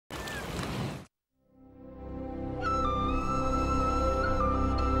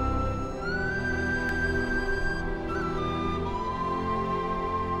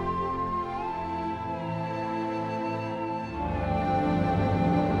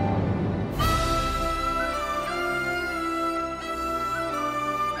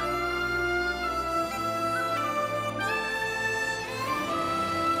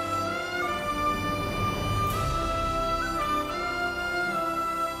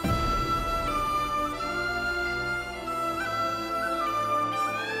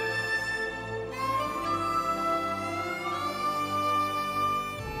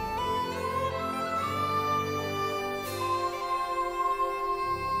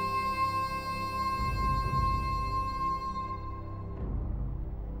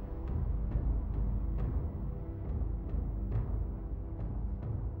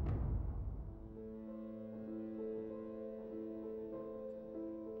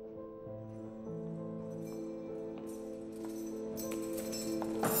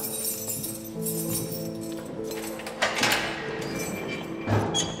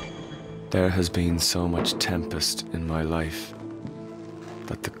There has been so much tempest in my life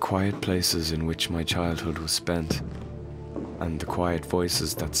that the quiet places in which my childhood was spent and the quiet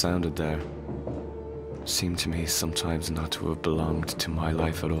voices that sounded there seem to me sometimes not to have belonged to my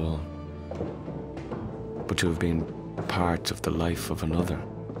life at all, but to have been part of the life of another,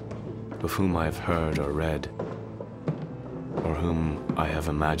 of whom I have heard or read, or whom I have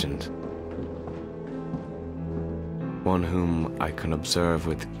imagined. One whom I can observe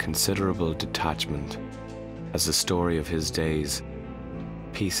with considerable detachment as the story of his days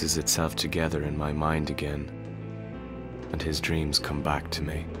pieces itself together in my mind again, and his dreams come back to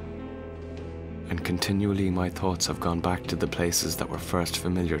me. And continually my thoughts have gone back to the places that were first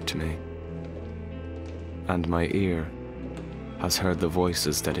familiar to me, and my ear has heard the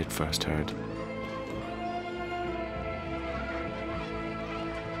voices that it first heard.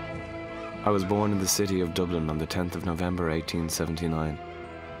 I was born in the city of Dublin on the 10th of November 1879.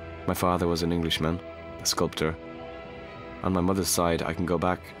 My father was an Englishman, a sculptor. On my mother's side, I can go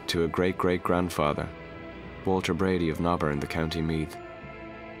back to a great-great-grandfather, Walter Brady of Nobber in the County Meath.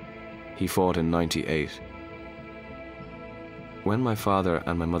 He fought in '98. When my father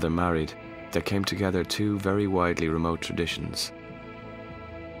and my mother married, there came together two very widely remote traditions,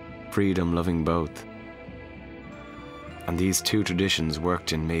 freedom loving both. And these two traditions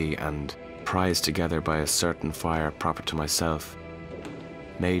worked in me and, prized together by a certain fire proper to myself,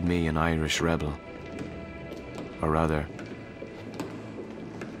 made me an Irish rebel. Or rather,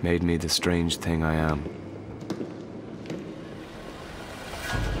 made me the strange thing I am.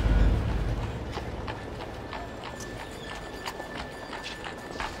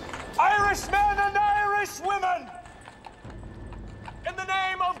 Irishmen and Irish women, in the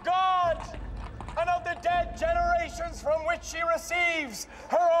name of God and of the dead generations from which she receives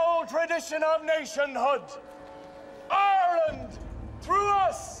her old tradition of nationhood, Ireland, through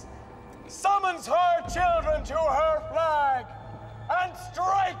us, summons her children to her flag and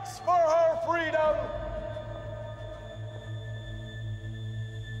strikes for her freedom.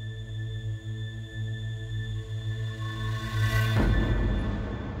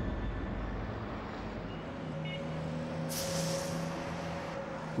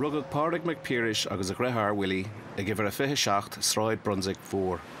 Rugadh Pádraig Mac Pearse agus a Grethar Willie a gifar a fiche seacht Sráid Brunswick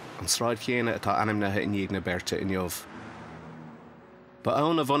 4, an sráid chéine atá animnethe in dhéagna berta in Jobh. Ba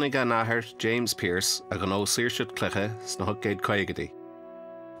ann a bhunaigh náthair James Pearse a ghnó saoirsead cluiche sna 850.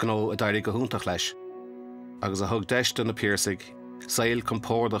 Ghnó a dairigh go húntaach leis, agus a thug deiste na Pearsaigh, saoil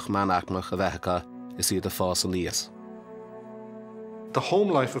compórdach manachmach a bheithacha is iad a fás an lías. The home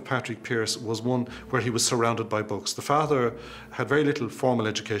life of Patrick Pearse was one where he was surrounded by books. The father had very little formal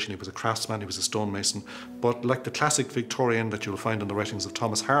education. He was a craftsman, he was a stonemason, but like the classic Victorian that you'll find in the writings of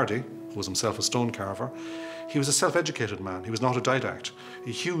Thomas Hardy, who was himself a stone carver, he was a self-educated man. He was not a didact. A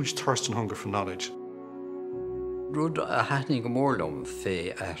huge thirst and hunger for knowledge. Rud a hathnig mórlum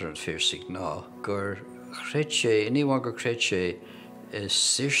fé ahran Pearsaigh ná, gur chreid sé, níhain gur chreid sé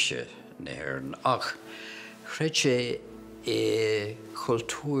saoirse na hÉireann, ach chreid sé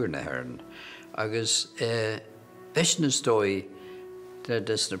cultúr na hÉireann, agus beisnas dói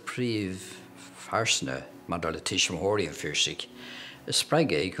des na príomh farsna madal a tíisiomóirí an Pearsaigh,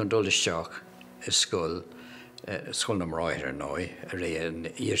 spreig é chun dul isteach i scoil na mráithir nói a ré an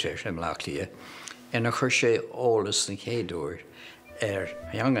íotir am leachlia, ina chuir sé ólas na chéadúir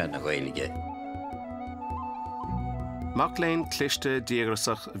theanga na Gaeilge. Mac léinn cliste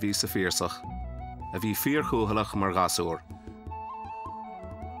díograsach a bhí sa Fíorsach, a bhí fíorchúthalach mar gasúr.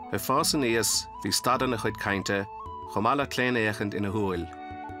 I fás an éas bhí stadan a chuid cainte, chomala cléin éachant ina thuail,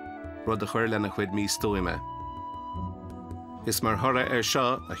 rud a chuir lena chuid mí stóime. Is mar thora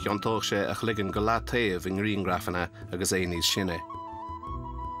seo a cheantóg sé a chligean go leat taobh in ghrianghrafanna agus é níos sinne.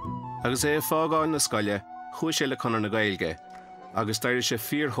 Agus é fágáin na scoile, chuaigh sé le conar na Gaeilge, agus d'éirigh sé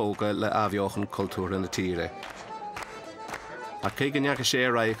fíorthóga le abheochan cultúra na tíre. A cé gneacha sé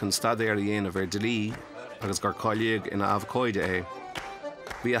raigh chun stadéir a dhéanamh ar delí agus gur cáilíog ina abhcóide é,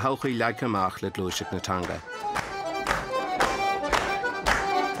 bhí a thabhchaí leagtha amach le glúiseach na tanga.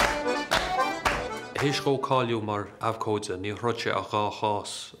 Héiscó cáiliú mar abhcóide ní throite a gá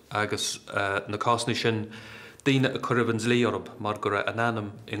chás agus na cásna sin daoine a chuireadh an zlí orb mar gur an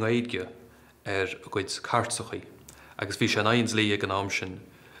anam in Gaeilge ar chuid cartsachaí, agus bhí sé an aon zlí ag an am sin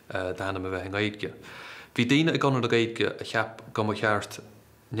d'anam a bheith in Gaeilge. Bhí daoine a ganar na Gaeilge a cheap go mo cheart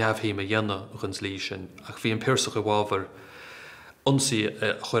neamhhíime dhéanana an zlí sin, ach bhí an Pearsaigh a bhábhar ionsaí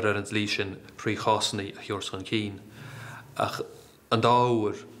a chuir ar an zlí sin trí chásnaí a thiors an cín, ach an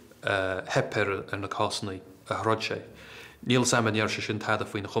dáúir hepéir ar na cásnaí a throid sé. Níl saman ar sin tada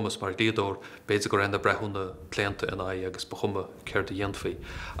faoin chumas mar díador beidir go renda brethúna planta in ai agus ba chuma ceir a dhéanfaí.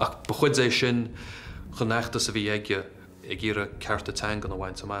 Ach ba chuid é sin chunachtas a bhí aige ag gira cearta teangan a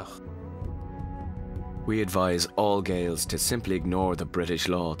bhaint amach. We advise all Gaels to simply ignore the British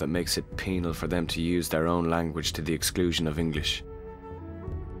law that makes it penal for them to use their own language to the exclusion of English.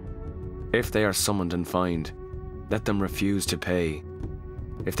 If they are summoned and fined, let them refuse to pay.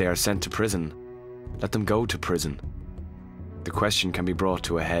 If they are sent to prison, let them go to prison. The question can be brought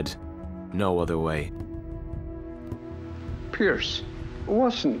to a head, no other way. Pearse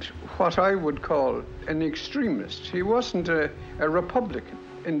wasn't what I would call an extremist. He wasn't a Republican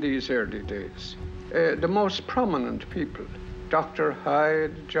in these early days. The most prominent people, Dr.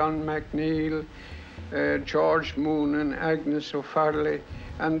 Hyde, John McNeill, George Moonan, Agnes O'Farrelly,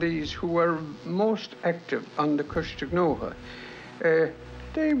 and these who were most active on the Cushtagnóha,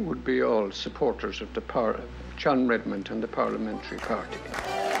 they would be all supporters of John Redmond and the Parliamentary Party.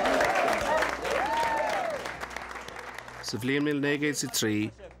 Sa bhliain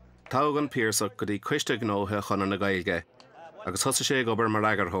 1903, tágan Pearse go dtí Cushtagnóha chun na Gaeilge, agus thosa sé gobar mar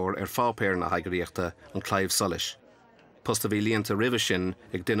agarthóir fápéir na hagríochta an Clive Solis. Posta bhí líonta ribh sin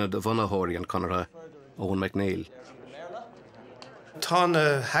ag duine do bhunathóirí an conara Owen McNeill. Tá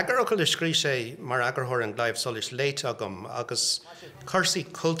na hagarachal is scrí sé mar agarthóir an Clive Solis léit agam agus cursaí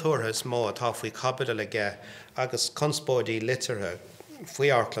cultúrtha is mó atá faoi cabbada le ge agus conspóidí litirtha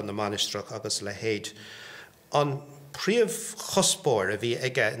faoi Arklan na Manistrach agus le héad. An príomh chospóir a bhí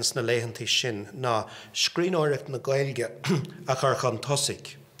aige in sna léhantaí sin ná scríbhneoireacht na Gaeilge a chur chun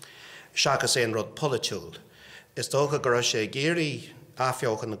tosaigh, seachas éon rud politiúil. Is dócha go raibh sé géirí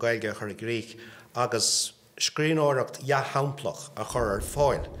afheocha na Gaeilge chur Griach agus scríbhneoireacht haamplach a chur ar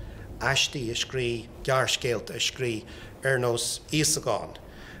fáil. Aistí a scrí, gearscéalt a scrí ar nós Ísagáin.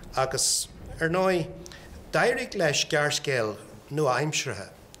 Agus ar nói d'éirigh leis gearscéal nua aimsirthe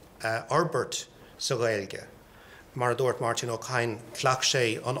Orbert sa Gaeilge. Mar dúirt Martin O'Kane chlach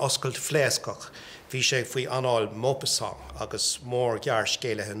sé an oscailt phléascach, bhí sé faoi anáil mópasán agus mór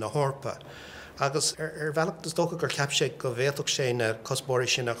gearscéalathe na hórpa. Agus ar bhealach dócha gur ceap sé go bhféadfadh sé na cosbóirí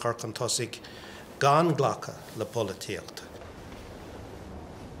sin a chur chun tosaigh gan ghlacha le políochta.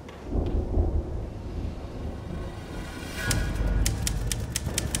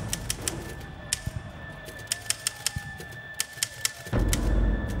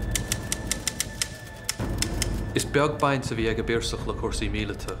 Is beag baint a bhí ag Pearseach le chórsaí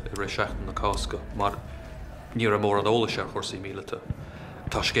míleata I ré seachtain na Cásca, mar níor mór an óla sé chórsaí míleata.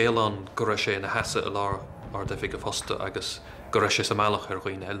 Tá scéal an go raibh sé na heasa I lár ar de bhíh fosta agus go raibh sé sa mealach ar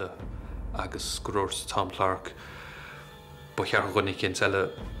ghaoin eile agus go raibh Tom Clark ba chear chuinnig cin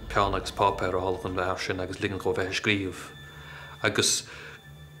eile peann agus pápéir a hálgan bheith sin agus ligan go bheith scríomh. Agus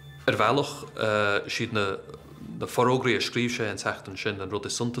ar bhealach siad na forógraí a scríomh sé an teachtain sin an rud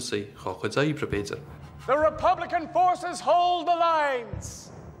is suntasaí chá chuid éibre béidir. The Republican forces hold the lines,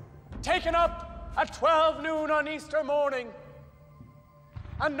 taken up at 12 noon on Easter morning.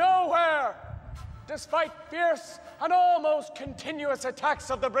 And nowhere, despite fierce and almost continuous attacks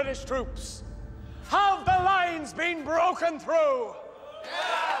of the British troops, have the lines been broken through.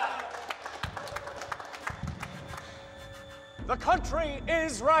 Yeah. The country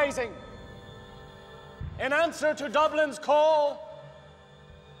is rising. In answer to Dublin's call,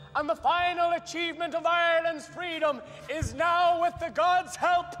 and the final achievement of Ireland's freedom is now, with the gods'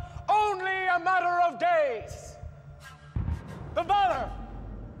 help, only a matter of days. The valor,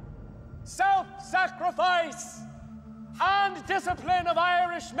 self-sacrifice, and discipline of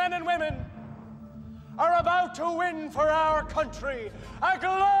Irish men and women are about to win for our country a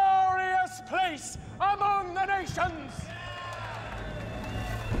glorious place among the nations.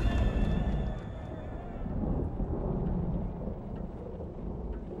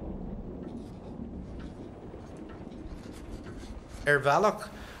 Bhealach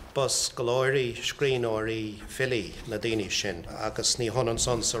bus golóirí scríbhneoirí fillí na daoine sin agus ní honan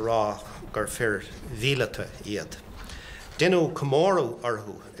son sa rá gur fir bhíleata iad. Dinú comórú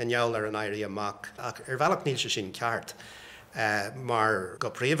orthú in neall ar an éirí amach ach bhealach níl sé sin ceart mar go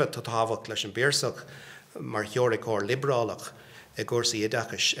príomh tá tábhacht leis an Pearseach mar theoiric ór liberálach I gcúrsaí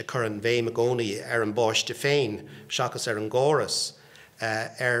iadachais a chur an bhéim a gcónaí ar an báiste féin seachas ar an gcóras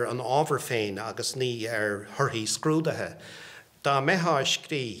ar an ábhar féin agus ní ar thurthaí scrúdathe. Tá méthá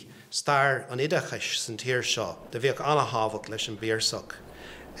scrí stair an iadachais san tír seo de bhíoh anna-hábhacht leis an Pearseach.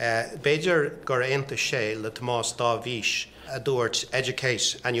 Beidir gur aontas sé le Tomás dá bhís a dúirt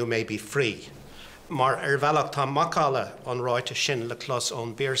educate and you may be free. Mar ar bhealach tá macála an ráite sin le clos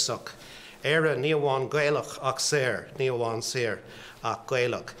ón Pearseach. Éire ní amháin Gaelach ach séir, ní amháin séir ach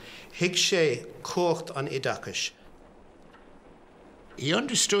Gaelach. Hic sé cócht an iadachais. he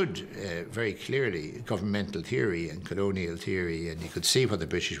understood very clearly governmental theory and colonial theory, and he could see what the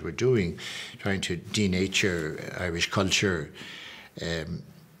British were doing, trying to denature Irish culture.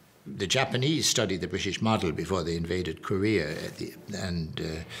 The Japanese studied the British model before they invaded Korea, and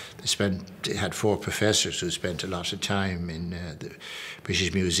they had 4 professors who spent a lot of time in the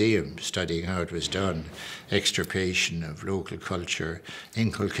British Museum studying how it was done, extirpation of local culture,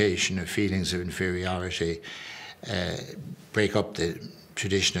 inculcation of feelings of inferiority, break up the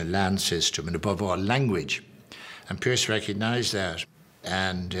traditional land system, and above all, language. And Pearse recognised that,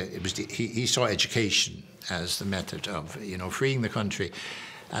 and he saw education as the method of, freeing the country.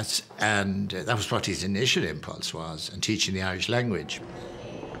 And that was what his initial impulse was, and teaching the Irish language.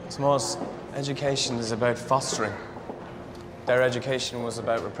 I suppose education is about fostering. Their education was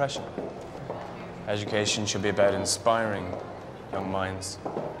about repression. Education should be about inspiring young minds.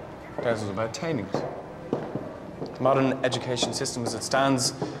 Theirs was about taming it. The modern education system as it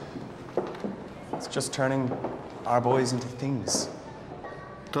stands, it's just turning our boys into things.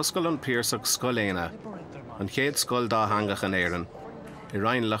 Tuscail an Pearseach scoiléine, an chéad scoil dá hangach an éireann, I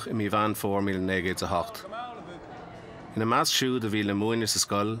Rheinlach I mi bhain 4,908. Ina meas siúd a bhí le múine sa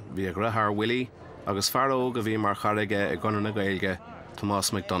scoil, bhí a grethar Willie, agus fearóg a bhí mar charige I gcuireann na Gaeilge,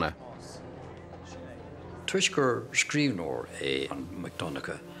 Tomás MacDonagh. Tuisgur scríbnóir an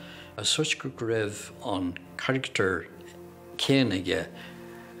MacDonagh, a such go raibh an character céanige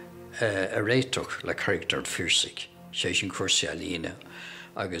a réitoch le character Pearse, sé sin cuasaí a líne,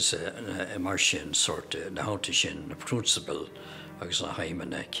 agus mar sin sort na háta sin na principal, agus na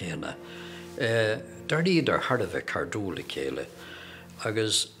haimene céanna. Dar iad ar hard bheith cardúla céile,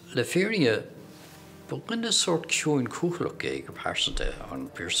 agus le féringe bugine sort ceoin cúchlach go persanta an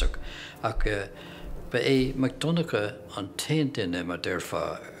Pearseach, ach ba MacDonagh an taon duine mar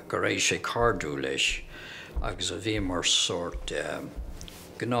deirfa go raibh sé cardú leis, agus a bhí mar sort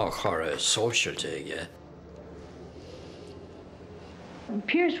gná chara sóisialte.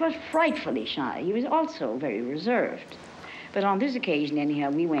 Pearse was frightfully shy. He was also very reserved. But on this occasion, anyhow,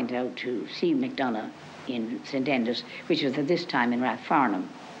 we went out to see MacDonagh in St. Enda's, which was at this time in Rathfarnham.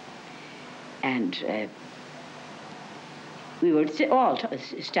 And we were all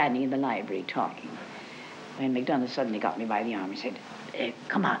standing in the library talking. When MacDonagh suddenly got me by the arm and said,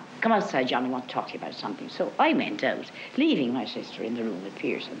 come outside, John, I want to talk to you about something. So I went out, leaving my sister in the room with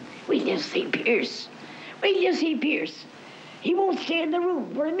Pearse. And will you see Pearse? Will you see Pearse? He won't stay in the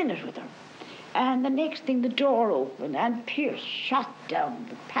room for a minute with her. And the next thing, the door opened, and Pearse shot down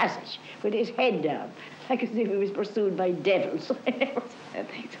the passage with his head down, like as if he was pursued by devils. I never seen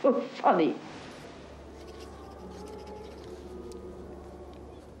anything so funny.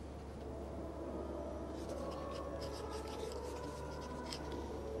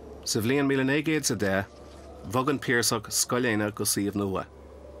 Sa bhliain 1910, bhagan Pearseach scoiléine go Suíomh Nua,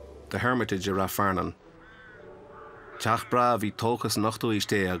 the Hermitage of Rathfarnham. Teach bra bhí tóchas nachtú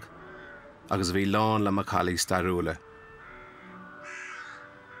istéag, agus bhí lán le Macaulay starúla.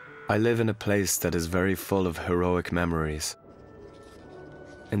 I live in a place that is very full of heroic memories.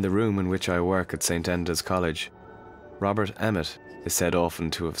 In the room in which I work at St. Enda's College, Robert Emmet is said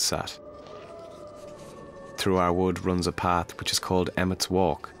often to have sat. Through our wood runs a path which is called Emmet's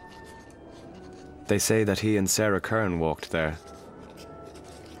Walk. They say that he and Sarah Kern walked there.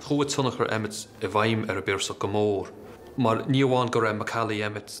 Chúid tunnachar Emmet I bhaim ar a Pearseach go mór, mar níomháin go raibh Macaulay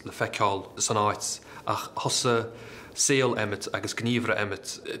Emmet le feiceáil san áit, ach thosa Saol Emmet agus gníomhre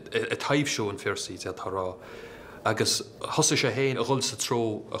Emmet a taobh seo an Pearse de tarrá, agus thosa sé héin a ghul sa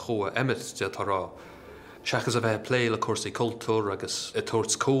tró a chua Emmet de tarrá. Seachas a bheith plé le cuasaí cultúr agus a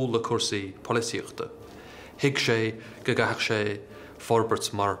tuairt cóil le cuasaí políochta. Hic sé go gaith sé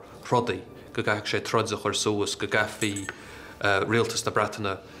forbert mar rodaí, go gaith sé troideach ar suas, go gaithfí rialtas na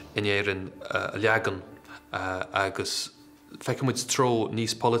Breataine in éireann a leagan agus feicimid tro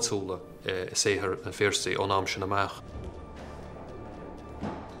níos politúla séhar an Pearse ón am sin amach.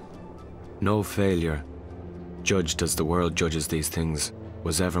 No failure, judged as the world judges these things,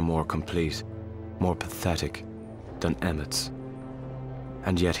 was ever more complete, more pathetic than Emmet's.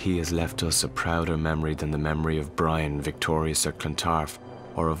 And yet he has left us a prouder memory than the memory of Brian victorious at Clontarf,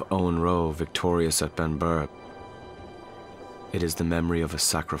 or of Owen Roe victorious at Benburb. It is the memory of a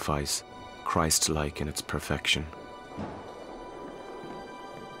sacrifice, Christ-like in its perfection.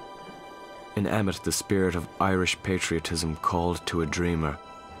 In Emmet, the spirit of Irish patriotism called to a dreamer,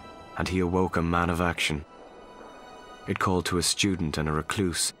 and he awoke a man of action. It called to a student and a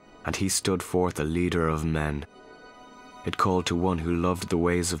recluse, and he stood forth a leader of men. It called to one who loved the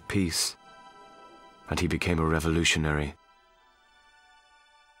ways of peace, and he became a revolutionary.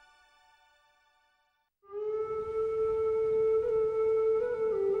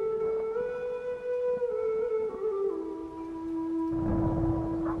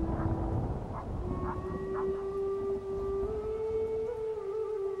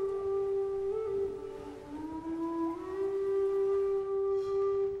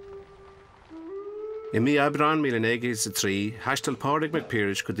 I mi Abran 1903, hastal Pádraig Mac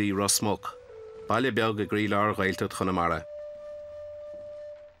Pearse go dtí Rosmuc, baile beag a grílar gailtead Chonamara.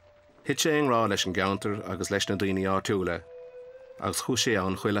 Hit sé an rá leis an geantar agus leis na daoine átúla, agus chu sé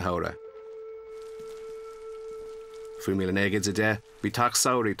an chuile haura. Fú 1910, bhí tax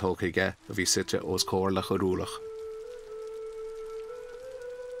saoirí tócaige a bhí site os cóirlach a rúlach.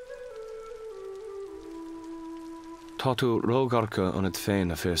 Tá tú rógarcha an it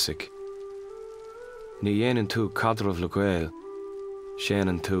féin a Pearsaigh. Ní dhéanann tú cadramh le gael,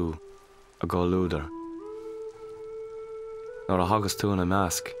 séanann tú a gá lúdar. Nor a hagas tú na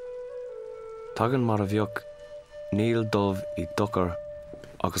measc, tagan mar a bheoch níl dómh I dochar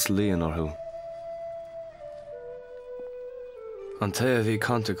agus líon orthú. An ta a bhí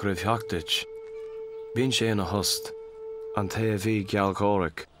canta go raibh theachtait, bíonn sé ina thost, an ta a bhí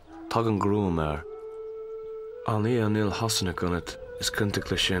geallchóiric, tagan grúm air. An í an níl hasanna gunit is cunta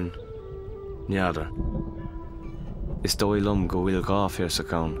le sin, neadar. Is dói lum go bhfuil gá Pearse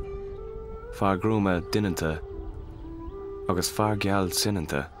ann, fear grúma dinanta agus fear geall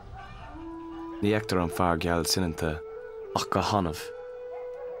sinanta. Ní eachtar an fear geall sinanta ach go hanamh.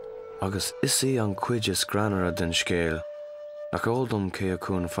 Agus is í an cuid is granara den scéal ach óldum cé a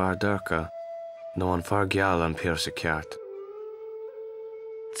cún fear dearca nó an fear geall an Pearse ceart.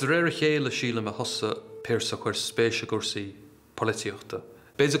 Is réir a chéile síle me hosa Pearse chuir spéise gursaí polítíochta.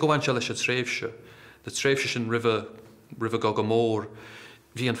 Béidir go bhaint leis a tréimhse, de tréimhse sin ribh go go mór,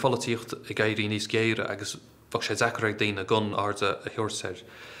 bhí an folítíocht I gairí níos géire agus bhag sé deacraigh daoine gun arda a thuirsair.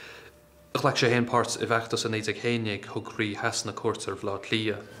 Ach leag sé héon páirt I bheachtas an 19 thugrí heasna cuairtar bhlá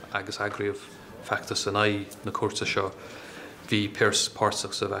lia agus agraíomh feachtas an aghaidh na cuairta seo. Bhí Pearse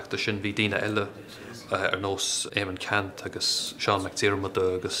páirteach sa bheachta sin bhí daoine eile ar nós Éamonn Cant agus Sean McDiarmid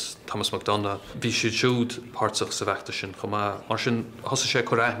agus Thomas MacDonagh. Bhí siad siúd páirteach sa bheachta sin chumá, mar sin thosa sé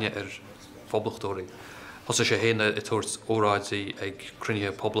coráithne ar phoblachtóirí. Thosa sé héana I tuairt óráidí ag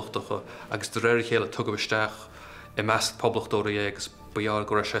cruinne poblachtacha agus de réir chéile tugad isteach I measc poblachtóirí agus baeall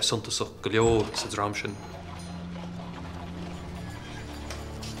go raibh sé suntasach go leor sa drám sin.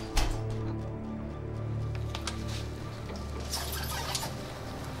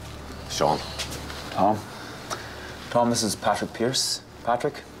 Sean. Tom, this is Patrick Pearse.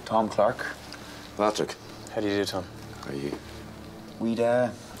 Patrick, Tom Clark. Patrick. How do you do, Tom? How are you? We'd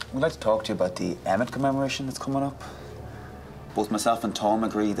like to talk to you about the Emmett commemoration that's coming up. Both myself and Tom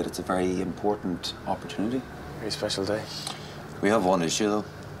agree that it's a very important opportunity. Very special day. We have one issue, though.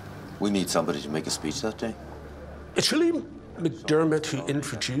 We need somebody to make a speech that day. It's really McDermott who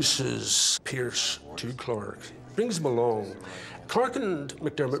introduces Pearse to Clark, brings him along. Clark and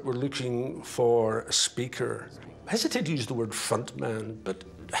McDermott were looking for a speaker. I hesitate to use the word frontman, but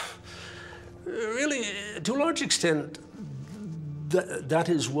really, to a large extent, that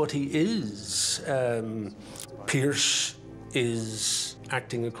is what he is. Pearse is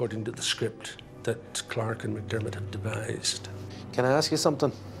acting according to the script that Clark and McDermott have devised. Can I ask you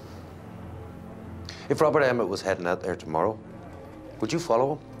something? If Robert Emmett was heading out there tomorrow, would you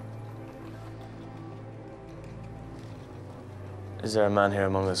follow him? Is there a man here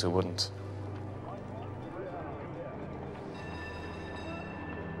among us who wouldn't?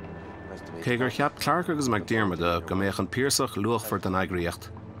 Cé gur cheap Clark agus McDiarmid go méach an Pearseach luachfort an agraíocht.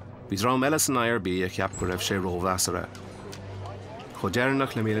 Bhí rám eile san IRB a cheap go raibh sé rómhheasara. Cho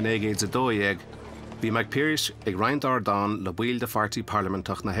dearnach le 1902, bhí Mac Pearse ag roinnt ardán le buail de Pháirtí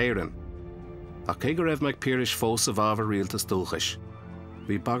Parlamentach na hÉireann. Ach cé go raibh Mac Pearse fós a bhabhar rialtas dúchais.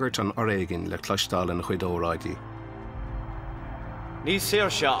 Bhí bagart an oréigin le cloisteáil na chuid óráidí. Ní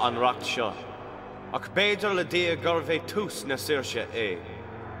saoirse an racht seo, ach b'éidir le dia gur bheith tús na saoirse é.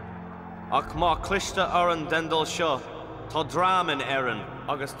 Ach má cliste ar an dendal seo, tá dráman éireann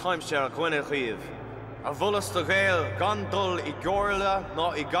agus táimséar a gcuine riamh. A bhulas do ghaol gan dul I gcomharla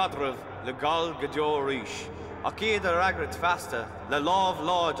ná I gadramh le gal go deo ríis. Ach iad ar agrat festa le lámh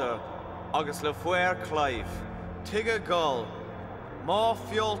láidir agus le fuair claimh. Tuige gal, má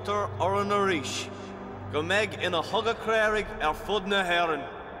fioltar ar an ríis. Go meg ina thugad crairigh ar fud na hÉireann.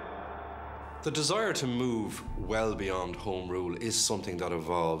 The desire to move well beyond Home Rule is something that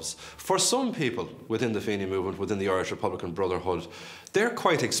evolves. For some people within the Fenian movement, within the Irish Republican Brotherhood, they're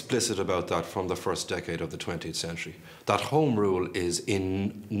quite explicit about that from the first decade of the 20th century, that Home Rule is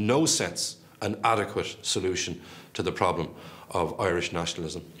in no sense an adequate solution to the problem of Irish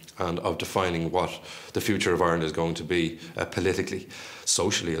nationalism and of defining what the future of Ireland is going to be politically,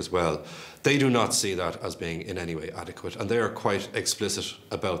 socially as well. They do not see that as being in any way adequate, and they are quite explicit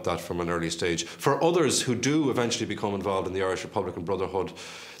about that from an early stage. For others who do eventually become involved in the Irish Republican Brotherhood,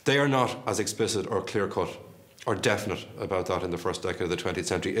 they are not as explicit or clear-cut or definite about that in the first decade of the 20th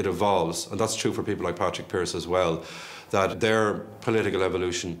century. It evolves, and that's true for people like Patrick Pearse as well, that their political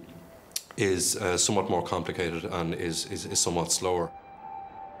evolution is somewhat more complicated and is somewhat slower.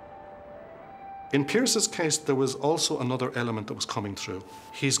 In Pearse's case, there was also another element that was coming through.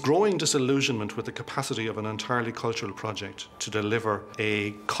 His growing disillusionment with the capacity of an entirely cultural project to deliver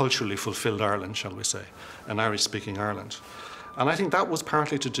a culturally fulfilled Ireland, shall we say, an Irish-speaking Ireland. And I think that was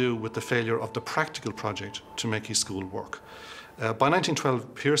partly to do with the failure of the practical project to make his school work. By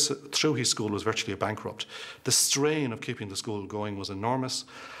 1912, Pearse, through his school, was virtually a bankrupt. The strain of keeping the school going was enormous.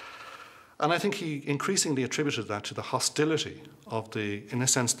 And I think he increasingly attributed that to the hostility of in a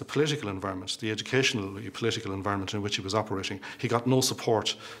sense, the political environment, the educational political environment in which he was operating. He got no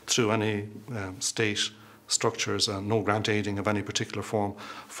support through any state structures and no grant aiding of any particular form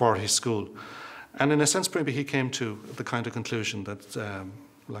for his school. And in a sense, maybe he came to the kind of conclusion that,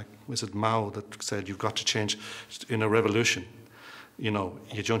 like, was it Mao that said, you've got to change in a revolution. You know,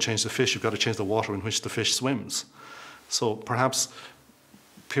 you don't change the fish, you've got to change the water in which the fish swims. So perhaps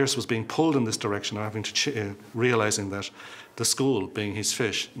Pearse was being pulled in this direction of having to realising that the school, being his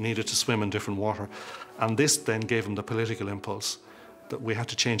fish, needed to swim in different water. And this then gave him the political impulse that we had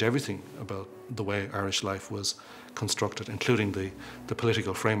to change everything about the way Irish life was constructed, including the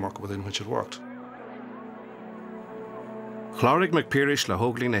political framework within which it worked. Chláirigh McPeirish le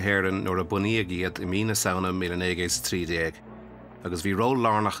hóglaí na hÉireann nuair a bunaíodh iad I mína saona 1930, agus bhí ról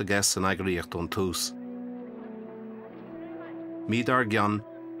lárnach aige san eagraíocht ón tús. Mídar Gyan,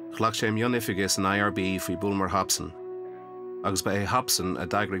 chhlaach sé mionifiige san IRB faoi Bulmer Hobson, agus ba é Hobson a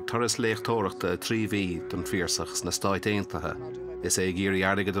dagraigh turas léachtóireachta tríomhí don Fíorsach na Stáit Aontaithe is é géirí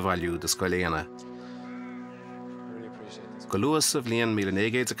airige de bhailiú de Scoiléanna. Go luas a bhliain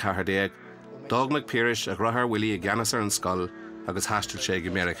 1940, Dog McPeirish a grathair Willie a gceannas ar an scoil agus haistil sé go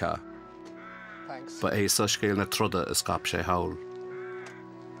America. Ba é suscéil na truda a scap sé hawl.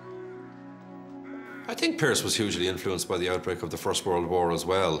 I think Pearse was hugely influenced by the outbreak of the First World War as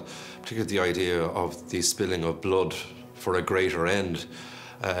well, particularly the idea of the spilling of blood for a greater end,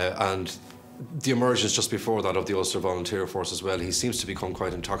 and the emergence just before that of the Ulster Volunteer Force as well. He seems to become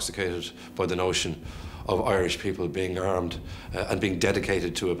quite intoxicated by the notion of Irish people being armed and being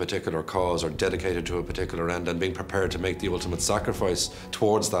dedicated to a particular cause or dedicated to a particular end and being prepared to make the ultimate sacrifice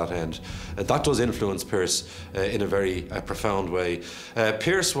towards that end. That does influence Pearse in a very profound way.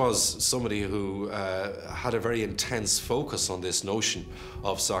 Pearse was somebody who had a very intense focus on this notion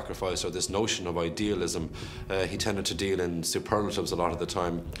of sacrifice or this notion of idealism. He tended to deal in superlatives a lot of the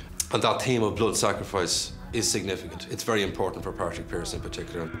time. And that theme of blood sacrifice is significant. It's very important for Patrick Pearse in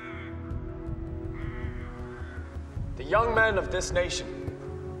particular. The young men of this nation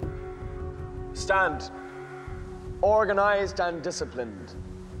stand organized and disciplined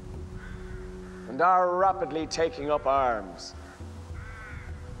and are rapidly taking up arms.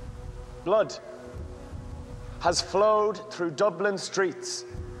 Blood has flowed through Dublin streets,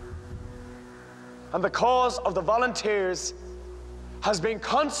 and the cause of the volunteers has been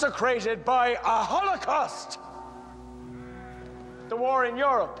consecrated by a Holocaust. The war in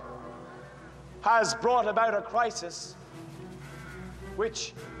Europe has brought about a crisis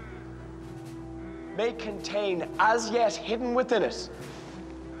which may contain, as yet hidden within it,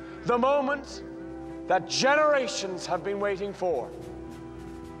 the moment that generations have been waiting for.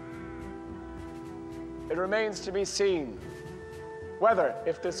 It remains to be seen whether,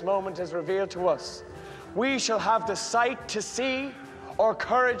 if this moment is revealed to us, we shall have the sight to see or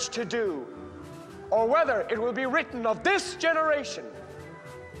courage to do, or whether it will be written of this generation,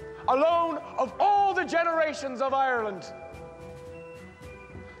 alone of all the generations of Ireland,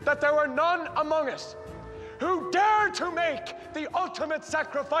 that there were none among it who dared to make the ultimate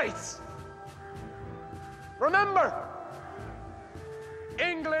sacrifice. Remember,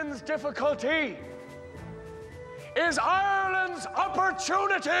 England's difficulty is Ireland's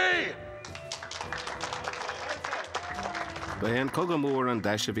opportunity. Ba é an cogad mór an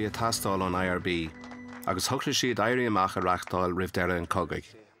deise bhí a tastáil an IRB, agus thugtar siad éirí amach a reachtáil roimh deire an cogaigh.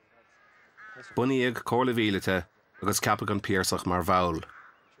 Bunaíodh cóla bhíleata agus ceapag an Pearsach mar bhail.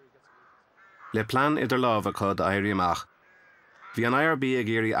 Le plan idir lámh a chud éirí amach, bhí an IRB a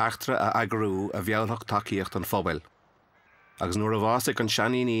géirí achtra a agrú a bhealthach tacaíocht an phobal, agus nuair a bhásaigh an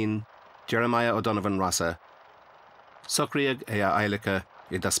seanín Jeremiah O'Donovan Rossa, socraíodh é a éilecha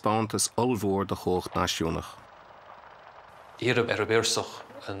I daspántas olmhór de chócht náisiúnach. Iarab a Pearsach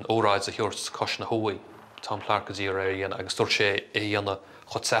an óráid a thuirt cos na hóí, Tom Clark a dhéana agus dúirt sé é dhéana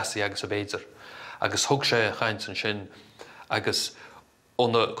chud sasaí agus a béidir. Agus thug sé chaint an sin agus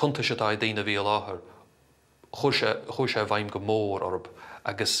óna chunta sé tá daoine bhí láthair, chuir sé bhaim go mór orb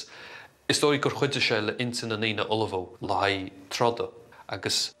agus Is dói gur chuide sé le intin an ína olafó le haid troda,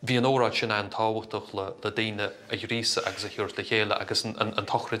 agus bhí an óráid sin an táhachtach le daine a dhrísa agus a thuirt le chéile agus an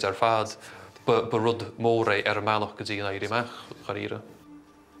tochrid ar fad ba rud móra ar a meanach go dtí an éirí meach charíre.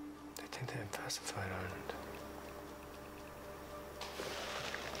 They think they have pacified Ireland.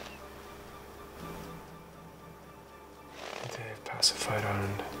 They think they have pacified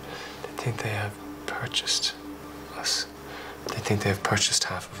Ireland. They think they have purchased us. They think they have purchased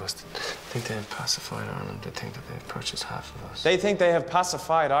half of us. They think they have pacified Ireland. They think that they have purchased half of us. They think they have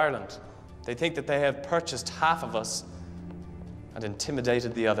pacified Ireland. They think that they have purchased half of us and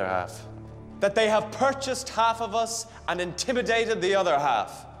intimidated the other half. That they have purchased half of us and intimidated the other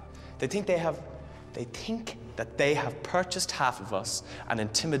half. They think that they have purchased half of us and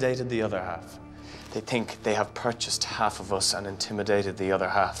intimidated the other half. They think they have purchased half of us and intimidated the other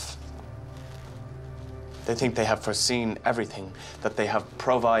half. They think they have foreseen everything, that they have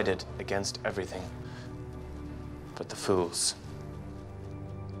provided against everything. But the fools,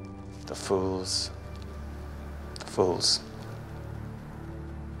 the fools, the fools.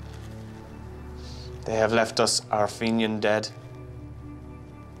 They have left us our Fenian dead.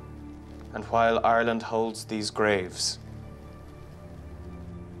 And while Ireland holds these graves,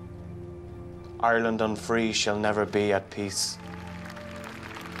 Ireland unfree shall never be at peace.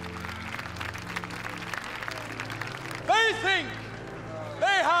 They think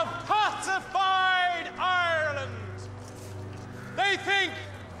they have pacified Ireland. They think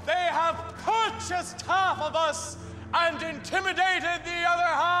they have purchased half of us and intimidated the other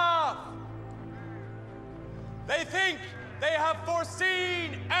half. They think they have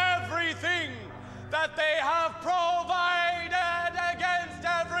foreseen everything, that they have provided against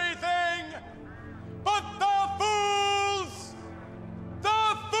everything. But the fools,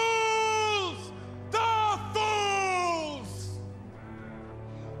 the fools, the fools,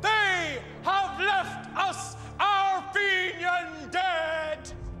 they have left us our Fenian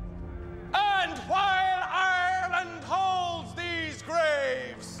dead. And while Ireland holds these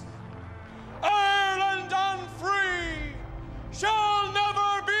graves, Ireland unfree shall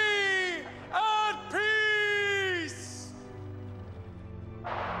never be at peace.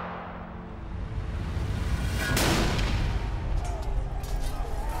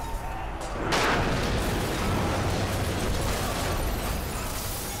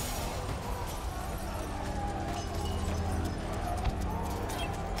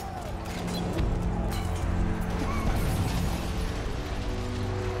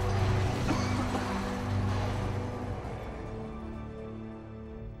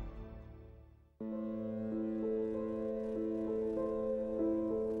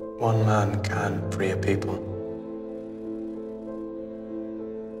 One man can free a people.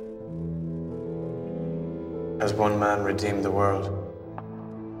 As one man redeemed the world.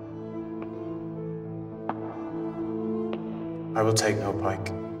 I will take no pike.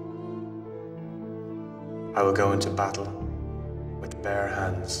 I will go into battle with bare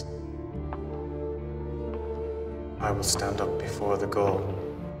hands. I will stand up before the goal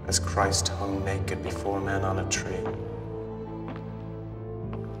as Christ hung naked before men on a tree.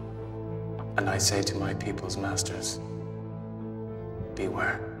 And I say to my people's masters,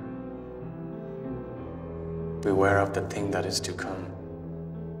 beware. Beware of the thing that is to come.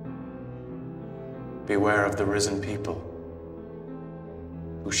 Beware of the risen people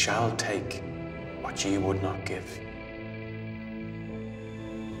who shall take what ye would not give.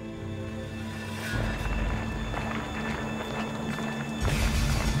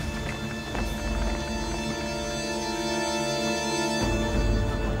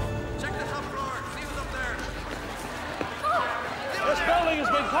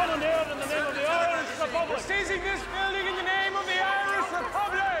 Seizing this building in the name of the Irish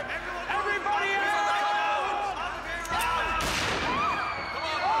Republic! Everybody out!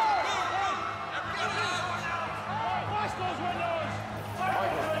 Wash those windows!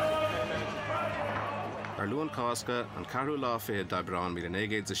 Ar luan Cásca an carú lá fé d'Abrán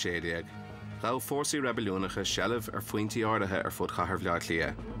 1960, gá fórsaí rebeliúnacha sealamh ar faointí áirithe ar fud chathair bhleaid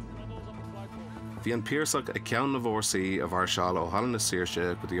lia. Bhí an Pearseach ag ceann na bhórsaí a bhar seáil ó Hallan na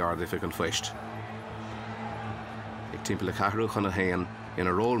Saoirse go dtí ardifig an foist. Ag timpeall le cathrú chun na haon, ina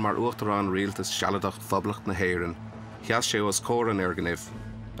ról mar uachtarán rialtas sealadach phoblacht na héireann, cheas sé os córa an airgneamh,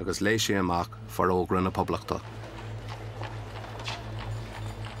 agus lééis sé amach far ógra na poblachta.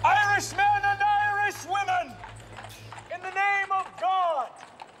 Irishmen and Irish women, in the name of God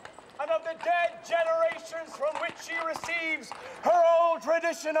and of the dead generations from which she receives her old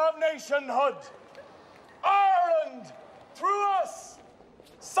tradition of nationhood, Ireland, through us,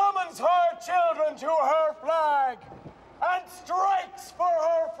 summons her children to her flag and strikes for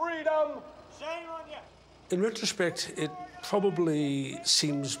her freedom In retrospect, it probably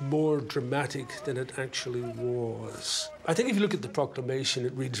seems more dramatic than it actually was. I think if you look at the proclamation,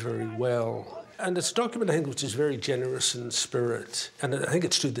 it reads very well. And it's a document, I think, which is very generous in spirit. And I think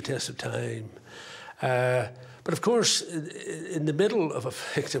it stood the test of time. But of course, in the middle of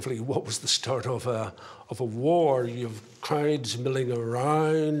effectively what was the start of a war, you have crowds milling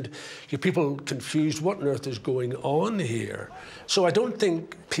around, you have people confused, what on earth is going on here? So I don't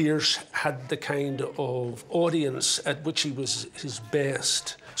think Pearse had the kind of audience at which he was his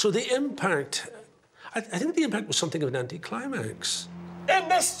best. So the impact, I think the impact was something of an anticlimax. In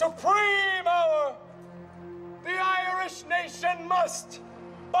this supreme hour, the Irish nation must,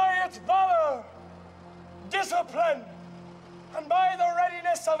 by its valour, discipline, and by the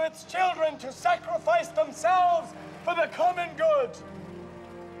readiness of its children to sacrifice themselves for the common good,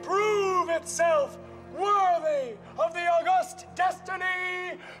 prove itself worthy of the august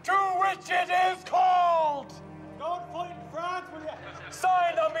destiny to which it is called. Don't fight France, will you?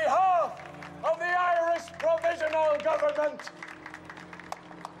 Signed on behalf of the Irish Provisional Government.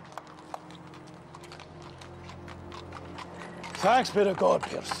 Thanks be to God,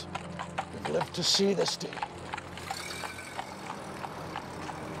 Pearse. We've lived to see this day.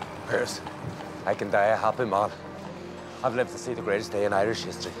 Pearse, I can die a happy man. I've lived to see the greatest day in Irish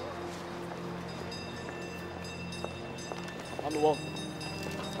history. On the wall.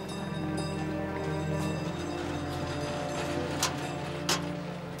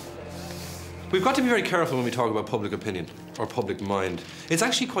 We've got to be very careful when we talk about public opinion or public mind. It's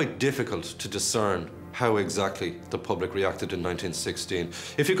actually quite difficult to discern how exactly the public reacted in 1916.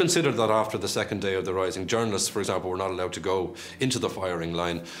 If you consider that after the second day of the Rising, journalists, for example, were not allowed to go into the firing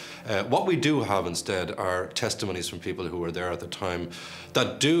line, what we do have instead are testimonies from people who were there at the time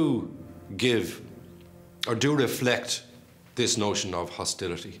that do give or do reflect this notion of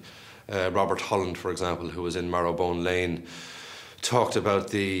hostility. Robert Holland, for example, who was in Marrowbone Lane, talked about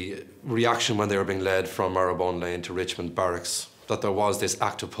the reaction when they were being led from Marrowbone Lane to Richmond Barracks, that there was this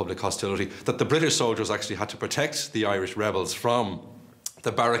act of public hostility, that the British soldiers actually had to protect the Irish rebels from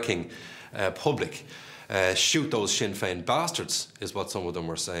the barracking public. Shoot those Sinn Féin bastards, is what some of them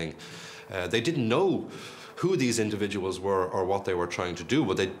were saying. They didn't know who these individuals were or what they were trying to do,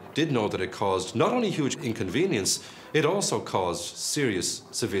 but they did know that it caused not only huge inconvenience, it also caused serious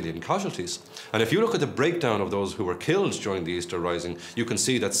civilian casualties. And if you look at the breakdown of those who were killed during the Easter Rising, you can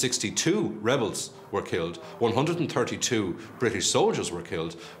see that 62 rebels were killed, 132 British soldiers were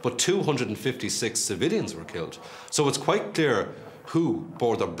killed, but 256 civilians were killed. So it's quite clear who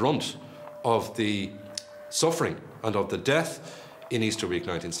bore the brunt of the suffering and of the death in Easter week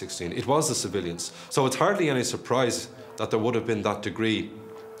 1916. It was the civilians. So it's hardly any surprise that there would have been that degree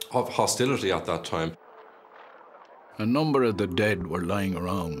of hostility at that time. A number of the dead were lying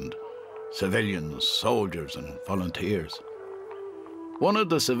around. Civilians, soldiers and volunteers. One of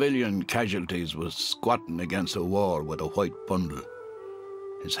the civilian casualties was squatting against a wall with a white bundle.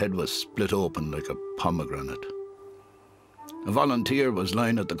 His head was split open like a pomegranate. A volunteer was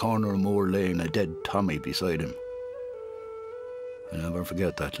lying at the corner of Moore Lane, a dead Tommy beside him. I'll never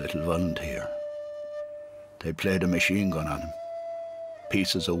forget that little volunteer. They played a machine gun on him.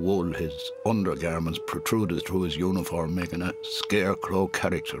 Pieces of wool, his undergarments protruded through his uniform, making a scarecrow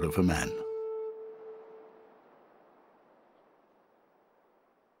character of a man.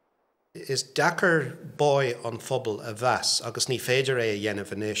 Is Dakar boy on phobal a vas, agus ní féidir é a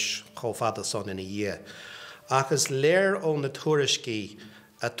dhéanamh inis, chomh fada son in a dhé. Agus léir ón na tuairiscí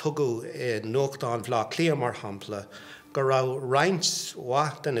a tugu nuachtáin bhlá clia mar hampla, go raibh roinnt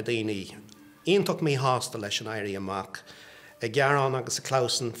wacht in a daoine, ionach mí hásta leis an éirí amach, a gearán agus a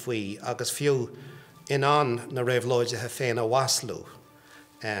clausan faoi, agus fiú inán na réabhlóide féin a waslú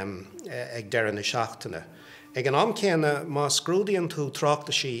ag deireadh na seachtaine. Ag an amcéanna má scrúdaíonn tú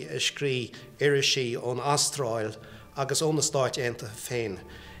tráchta sí a scrí irisí ón Astráil agus ón na Stáit Aontaithe féin,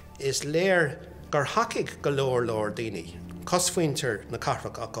 is léir gur hacaigh go leor daoine, cosfuintear na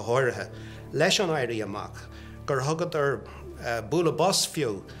carfach a go háirithe leis an éirí amach, gur thugad ar búla bos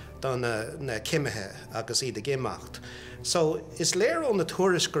fiú don na cimithe agus iad a gimacht. So is léir ón na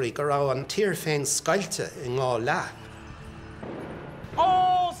tuairiscirí gur raibh an tír féin scailte I ngá leath.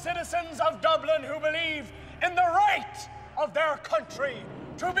 All citizens of Dublin who believe in the right of their country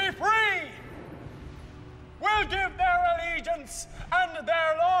to be free will give their allegiance and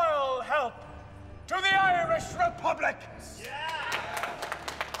their loyal help to the Irish Republic.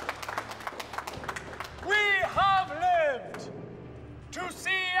 We have lived to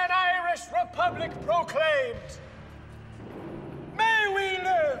see an Irish Republic proclaimed. May we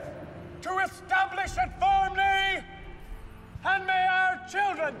live to establish it firmly, and may our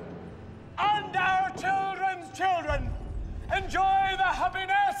children and our children's enjoy the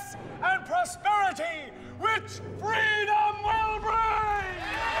happiness and prosperity which freedom will bring!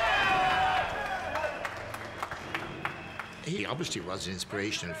 He obviously was an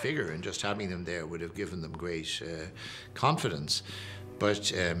inspirational figure, and just having them there would have given them great confidence.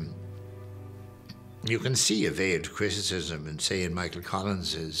 But you can see a veiled criticism in, say, in Michael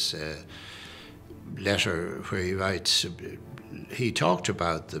Collins's letter where he writes, he talked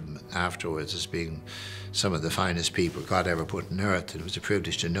about them afterwards as being some of the finest people God ever put on earth, and it was a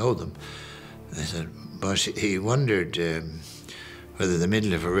privilege to know them. But he wondered whether the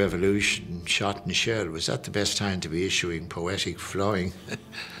middle of a revolution, shot and shell, was that the best time to be issuing poetic flowing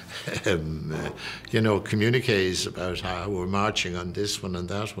communiques about how we're marching on this one and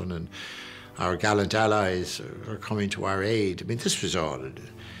that one, and our gallant allies are coming to our aid. I mean, this was all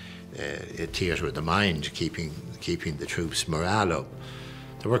a theatre of the mind, keeping the troops' morale up.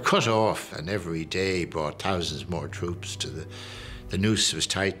 They were cut off, and every day brought thousands more troops to the noose was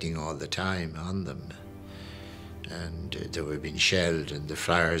tightening all the time on them. And they were being shelled, and the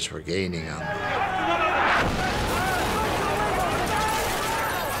flyers were gaining on them.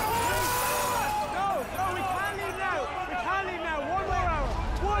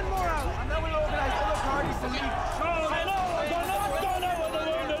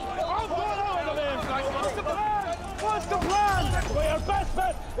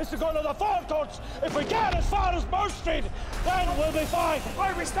 Is to go to the forecourts. If we get as far as Pearse Street, then we'll be fine.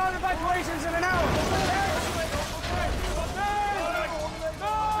 Right, we start evacuations in an hour.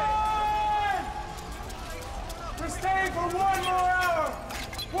 We're staying for one more hour.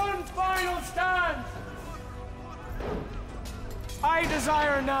 One final stand. I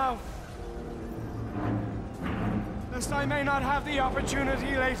desire now, lest I may not have the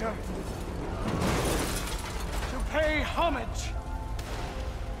opportunity later, to pay homage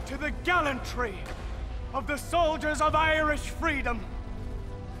to the gallantry of the soldiers of Irish freedom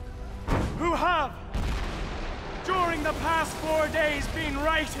who have, during the past 4 days, been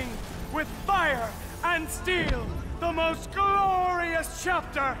writing with fire and steel the most glorious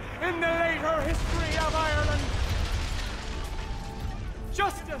chapter in the later history of Ireland.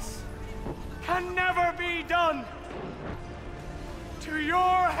 Justice can never be done to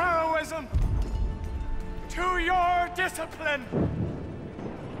your heroism, to your discipline,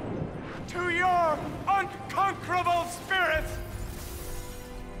 to your unconquerable spirit.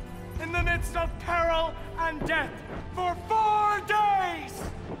 In the midst of peril and death, for 4 days,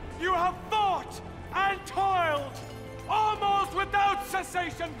 you have fought and toiled, almost without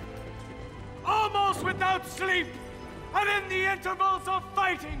cessation, almost without sleep, and in the intervals of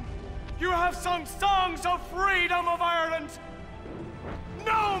fighting, you have sung songs of freedom of Ireland.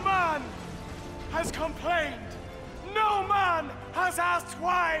 No man has complained. No man has asked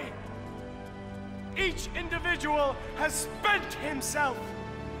why. Each individual has spent himself,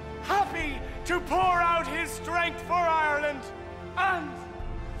 happy to pour out his strength for Ireland and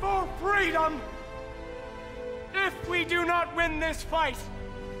for freedom. If we do not win this fight,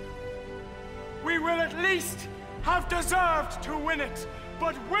 we will at least have deserved to win it,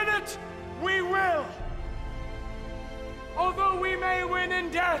 but win it we will. Although we may win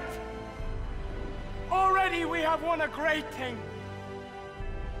in death, already we have won a great thing.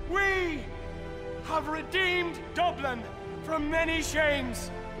 We have redeemed Dublin from many shames.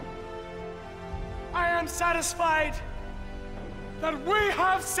 I am satisfied that we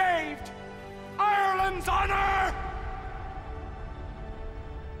have saved Ireland's honor!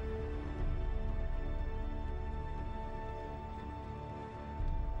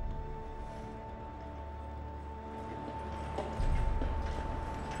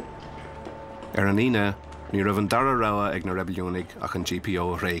 Ar an ine, ní raibh an dara rogha ag na rebelliúnig ach an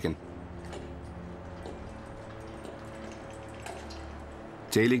GPO Reagan.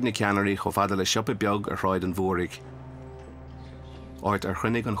 Déalaigh na ceannairí chomh fada le siopa beag ar shráid an mhóraigh, áit ar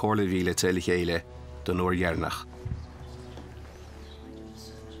chruinnig an chomhairle mhíle tuaille chéile don uair dhearnach.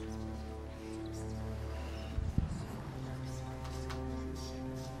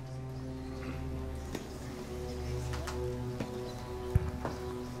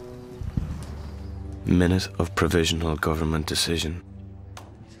 Minute of Provisional Government Decision,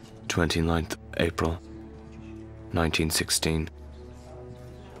 29th April, 1916,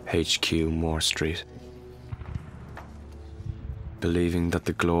 HQ Moore Street. Believing that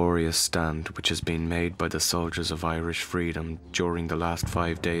the glorious stand which has been made by the soldiers of Irish freedom during the last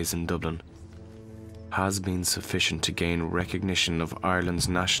 5 days in Dublin has been sufficient to gain recognition of Ireland's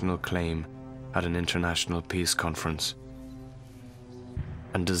national claim at an international peace conference,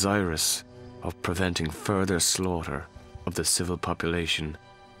 and desirous of preventing further slaughter of the civil population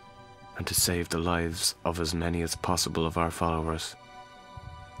and to save the lives of as many as possible of our followers.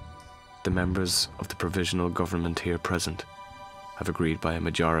 The members of the provisional government here present have agreed by a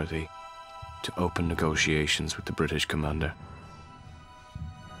majority to open negotiations with the British commander.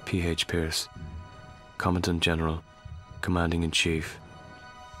 P.H. Pearse, Commandant General, Commanding-in-Chief,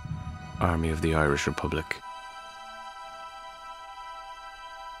 Army of the Irish Republic.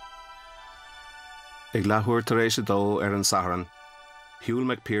 Ag leathuair tar éis dó an Saharan, Huel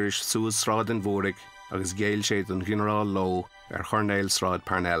Mac Pearse suas sráid an Mhórig agus géil sé an General Lowe chornéil sráid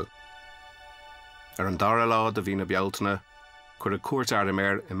Parnell. An dara lá a bhí na bealtaine, chuir a cuairt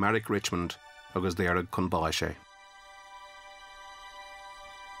airméir in Marrick Richmond agus d'éirigh chun báis sé.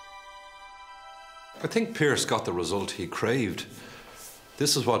 I think Pearse got the result he craved.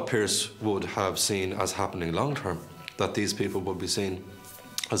 This is what Pearse would have seen as happening long term, that these people would be seen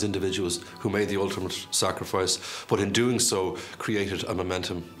as individuals who made the ultimate sacrifice, but in doing so created a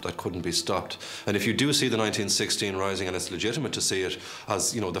momentum that couldn't be stopped. And if you do see the 1916 Rising, and it's legitimate to see it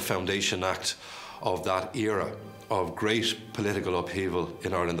as, you know, the foundation act of that era of great political upheaval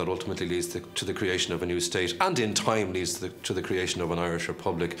in Ireland that ultimately leads to the creation of a new state, and in time leads to the creation of an Irish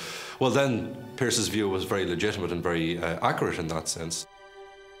Republic, well then Pearse's view was very legitimate and very accurate in that sense.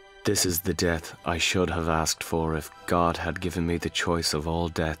 This is the death I should have asked for if God had given me the choice of all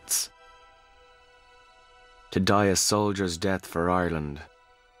deaths. To die a soldier's death for Ireland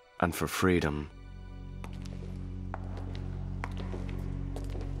and for freedom.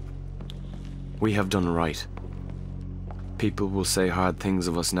 We have done right. People will say hard things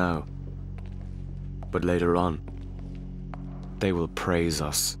of us now, but later on, they will praise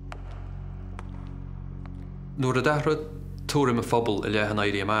us. Nuair a dhearad túrim a phobal I leathan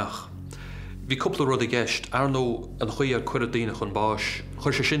éirí amach. Bhí cúpla rud a gceist ar nó an chuí ar cuir a daoine chun báis,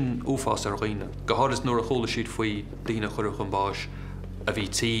 chuir sé sin uafás ar dhaoine. Go háras nuair a chola siad faoi daoine chuir chun báis, a bhí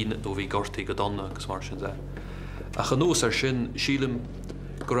tín nó bhí gortaí go donna agus mar sin de. A chanús ar sin sílim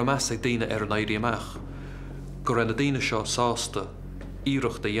gur a meas ag daoine ar an éirí amach, gur an na daoine seo sásta,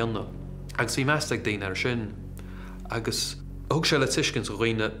 íireachta dhéanna, agus bhí meas ag daoine ar sin, agus thug sé le tuiscint go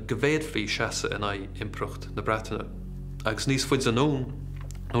dhaoine go bhéad fhí seasa in impreacht na Breataine. Agus níos fuid an nón,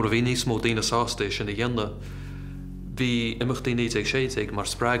 nóair a bhí níos mó daoine sásta sin na dhéanna, bhí imachtaí níos ag séad ag mar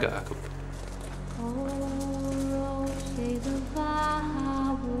sprága acu.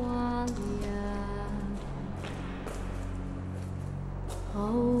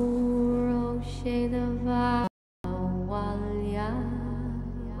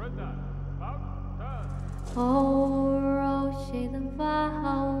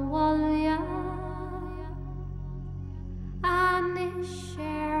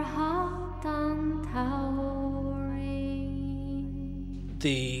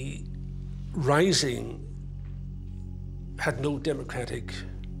 The Rising had no democratic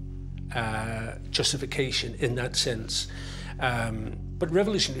justification in that sense. But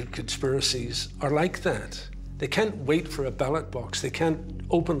revolutionary conspiracies are like that. They can't wait for a ballot box. They can't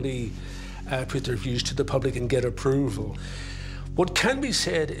openly put their views to the public and get approval. What can be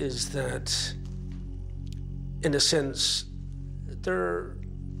said is that, in a sense, their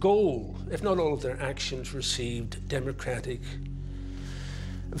goal, if not all of their actions, received democratic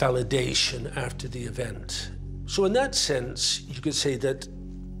validation after the event. So in that sense, you could say that,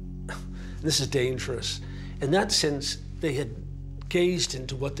 this is dangerous, in that sense, they had gazed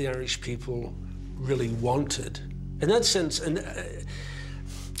into what the Irish people really wanted. In that sense, and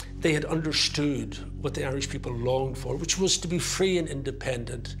they had understood what the Irish people longed for, which was to be free and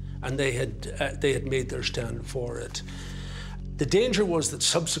independent, and they had made their stand for it. The danger was that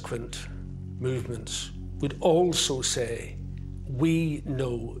subsequent movements would also say, we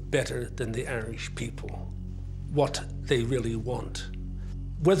know better than the Irish people what they really want.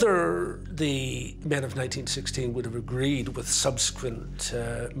 Whether the men of 1916 would have agreed with subsequent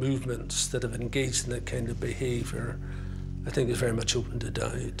movements that have engaged in that kind of behaviour, I think is very much open to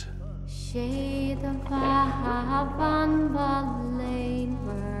doubt.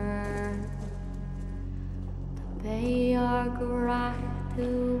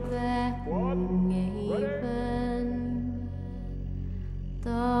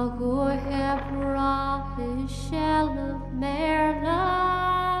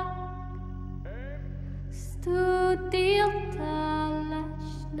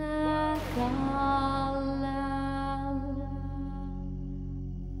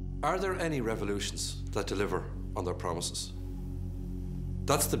 Are there any revolutions that deliver on their promises?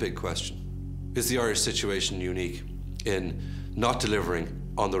 That's the big question. Is the Irish situation unique in not delivering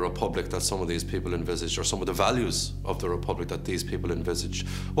on the republic that some of these people envisaged, or some of the values of the republic that these people envisaged?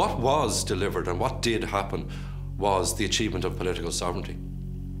 What was delivered and what did happen was the achievement of political sovereignty.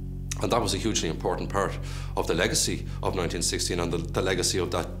 And that was a hugely important part of the legacy of 1916 and the legacy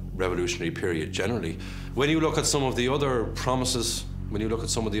of that revolutionary period generally. When you look at some of the other promises, when you look at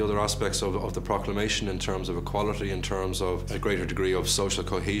some of the other aspects of the proclamation in terms of equality, in terms of a greater degree of social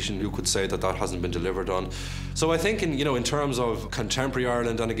cohesion, you could say that that hasn't been delivered on. So I think in terms of contemporary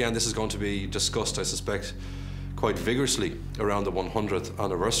Ireland, and again this is going to be discussed, I suspect, quite vigorously around the 100th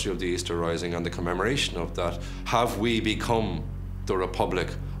anniversary of the Easter Rising and the commemoration of that, have we become the Republic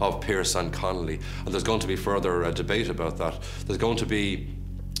of Pearse and Connolly? And there's going to be further debate about that. There's going to be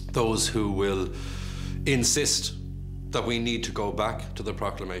those who will insist that we need to go back to the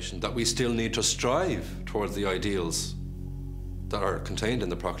proclamation, that we still need to strive towards the ideals that are contained in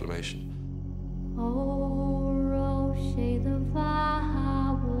the proclamation. Oh, Roche the